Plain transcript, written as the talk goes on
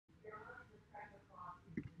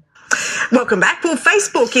Welcome back. Well,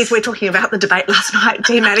 Facebook is, we're talking about the debate last night.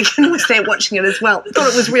 Dee Madigan was there watching it as well.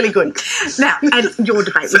 Thought it was really good. Now, and your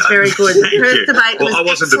debate was very good. Her debate was I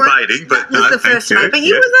wasn't excellent. debating, but that was the first debate. But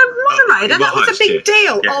you were the moderator. That was a big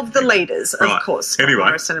deal of the leaders, of course. Anyway.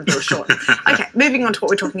 Morrison and Bill Shorten. Okay, moving on to what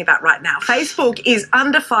we're talking about right now. Facebook is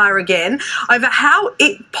under fire again over how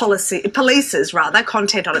it polices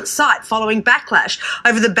content on its site following backlash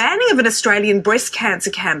over the banning of an Australian breast cancer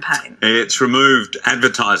campaign. It's removed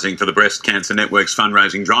advertising for the Breast Cancer Network's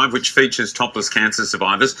fundraising drive, which features topless cancer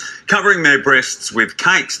survivors covering their breasts with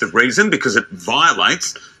cakes. The reason? Because it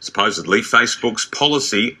violates, supposedly, Facebook's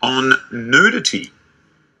policy on nudity.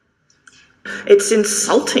 It's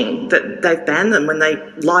insulting that they've banned them when they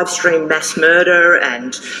live stream mass murder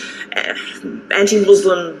and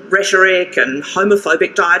anti-Muslim rhetoric and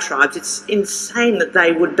homophobic diatribes. It's insane that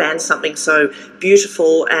they would ban something so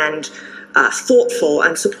beautiful and thoughtful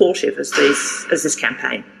and supportive as this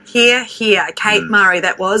campaign. Here. Kate Murray,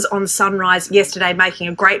 that was on Sunrise yesterday, making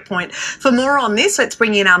a great point. For more on this, let's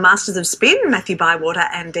bring in our Masters of Spin, Matthew Bywater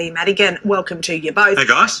and Dee Madigan. Welcome to you both. Hey,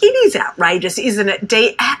 guys. It is outrageous, isn't it,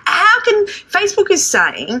 Dee? How can Facebook is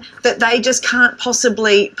saying that they just can't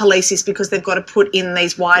possibly police this because they've got to put in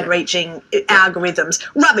these wide-reaching algorithms?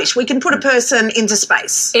 Rubbish. We can put a person into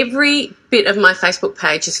space. Every bit of my Facebook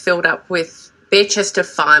page is filled up with bare-chested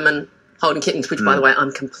firemen holding kittens, which, by the way,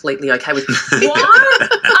 I'm completely okay with. Why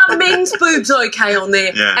are men's boobs okay on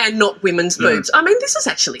there and not women's boobs? I mean, this is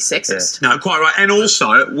actually sexist. No, quite right. And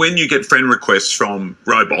also, when you get friend requests from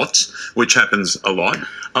robots, which happens a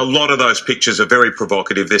lot of those pictures are very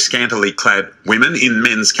provocative. They're scantily clad women, in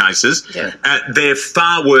men's cases. Yeah. They're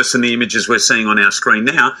far worse than the images we're seeing on our screen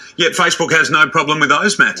now, yet Facebook has no problem with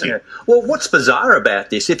those, Matthew. Yeah. Well, what's bizarre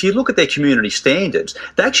about this, if you look at their community standards,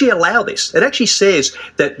 they actually allow this. It actually says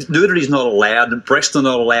that nudity is not allowed, and breasts are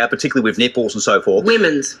not allowed, particularly with nipples and so forth.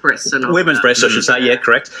 Women's breasts are not Women's allowed. breasts, I should say, yeah,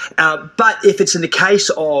 correct. But if it's in the case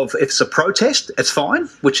of, if it's a protest, it's fine,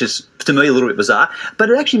 which is, to me, a little bit bizarre. But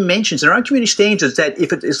it actually mentions in our own community standards that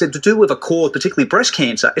if it is to do with a cause, particularly breast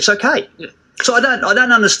cancer, it's okay. Yeah. So I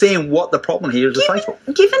don't understand what the problem here is with Facebook.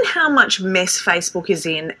 Given how much mess Facebook is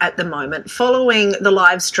in at the moment, following the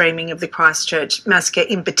live streaming of the Christchurch massacre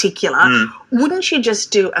in particular, wouldn't you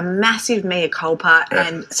just do a massive mea culpa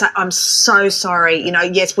and say, I'm so sorry,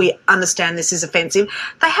 yes, we understand this is offensive.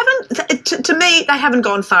 They haven't, to me, they haven't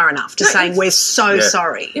gone far enough to saying we're so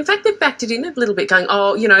sorry. In fact, they've backed it in a little bit, going,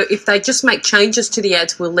 if they just make changes to the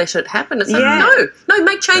ads, we'll let it happen. It's like, no,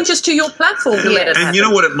 make changes to your platform to let it happen. And you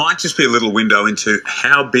know what? It might just be a little window into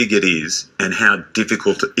how big it is and how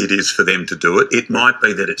difficult it is for them to do it. It might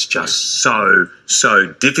be that it's just so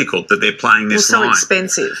difficult that they're playing this line. line. So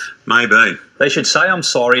expensive. Maybe. They should say I'm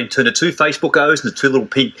sorry and turn the 2 Facebook O's into 2 little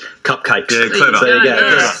pink cupcakes. Yeah, clever. There you go.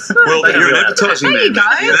 Yes. Well, you're an advertising There you man.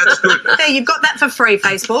 go. Yeah, that's good. There, you've got that for free,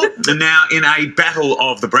 Facebook. And now, in a battle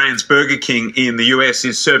of the brands, Burger King in the US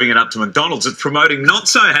is serving it up to McDonald's. It's promoting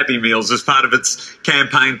not-so-happy meals as part of its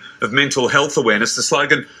campaign of mental health awareness. The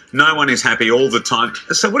slogan, no one is happy all the time.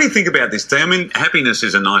 So what do you think about this, Dee? I mean, happiness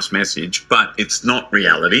is a nice message, but it's not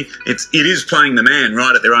reality. It is playing the man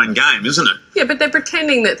right at their own game, isn't it? Yeah, but they're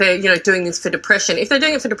pretending that they're doing this for depression. If they're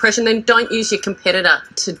doing it for depression, then don't use your competitor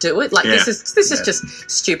to do it. Like this is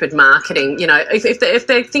just stupid marketing. If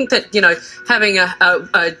they think that having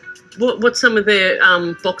a what's some of their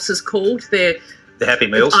boxes called? The Happy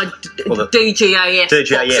Meals? DGAF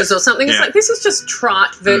boxes or something. It's like, this is just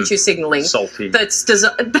trite virtue signalling. Salty. That's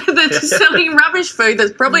selling rubbish food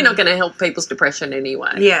that's probably not going to help people's depression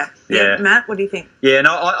anyway. Yeah. Matt, what do you think? Yeah,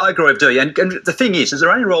 no, I agree with Dee. And the thing is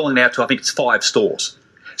they're only rolling it out to, I think it's 5 stores.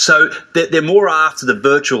 So they're more after the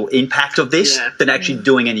virtual impact of this than actually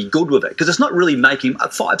doing any good with it, because it's not really making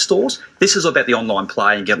 5 stores. This is about the online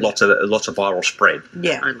play and get lots of viral spread.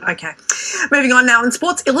 Yeah, okay. Moving on now, and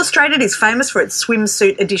Sports Illustrated is famous for its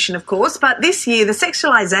swimsuit edition, of course, but this year the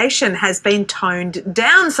sexualisation has been toned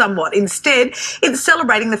down somewhat. Instead, it's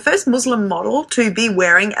celebrating the first Muslim model to be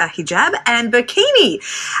wearing a hijab and bikini.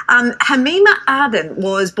 Hamima Aden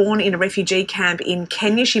was born in a refugee camp in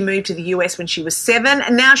Kenya. She moved to the US when she was 7,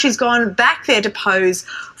 and now she's gone back there to pose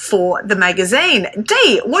for the magazine.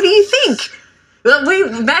 Dee, what do you think? Well,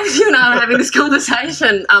 Matthew and I were having this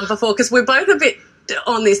conversation before, because we're both a bit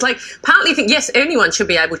on this. Like, partly think, yes, anyone should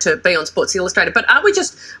be able to be on Sports Illustrated, but are we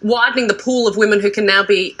just widening the pool of women who can now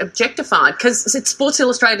be objectified? Because Sports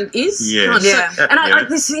Illustrated is.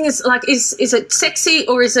 This thing is like, is it sexy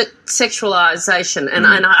or is it sexualisation? And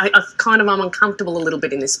I kind of am uncomfortable a little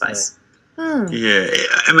bit in this space. Yeah,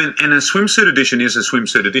 I mean, and a swimsuit edition is a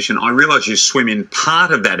swimsuit edition. I realise you swim in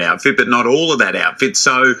part of that outfit, but not all of that outfit.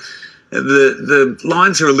 So the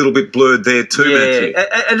lines are a little bit blurred there too, Matthew.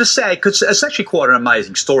 And it's sad because it's actually quite an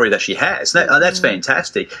amazing story that she has. That's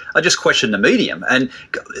fantastic. I just question the medium. And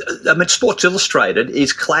I mean, Sports Illustrated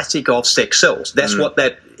is classic of sex sells. That's what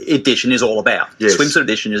that edition is all about. Yes. Swimsuit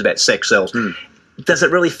edition is about sex sells. Does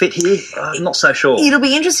it really fit here? I'm not so sure. It'll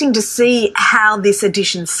be interesting to see how this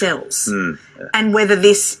edition sells. And whether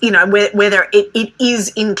this, whether it is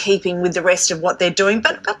in keeping with the rest of what they're doing.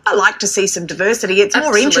 But I like to see some diversity. It's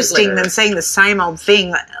more interesting than seeing the same old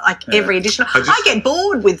thing like every edition. I get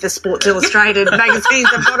bored with the Sports Illustrated magazines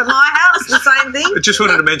I've got at my house, the same thing. I just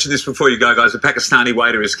wanted to mention this before you go, guys. A Pakistani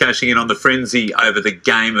waiter is cashing in on the frenzy over the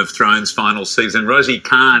Game of Thrones final season. Rosie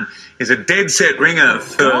Khan is a dead-set ringer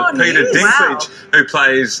for Peter Dinklage, who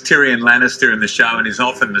plays Tyrion Lannister in the show and is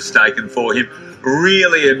often mistaken for him.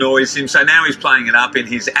 Really annoys him. So now he's playing it up in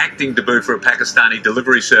his acting debut for a Pakistani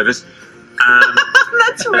delivery service.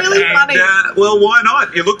 That's really funny. Well, why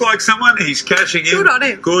not? You look like someone. He's cashing in. Good on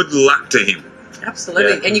him. Good luck to him.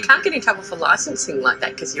 Absolutely. Yeah. And you can't get in trouble for licensing like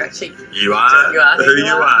that because you're actually... You are who you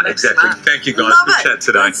are. That's Exactly. smart. Thank you, guys. Love Good it. chat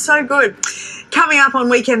today. That's so good. Coming up on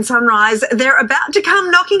Weekend Sunrise, they're about to come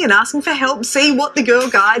knocking and asking for help, see what the Girl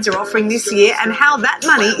Guides are offering this year and how that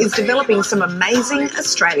money is developing some amazing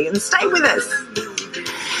Australians. Stay with us.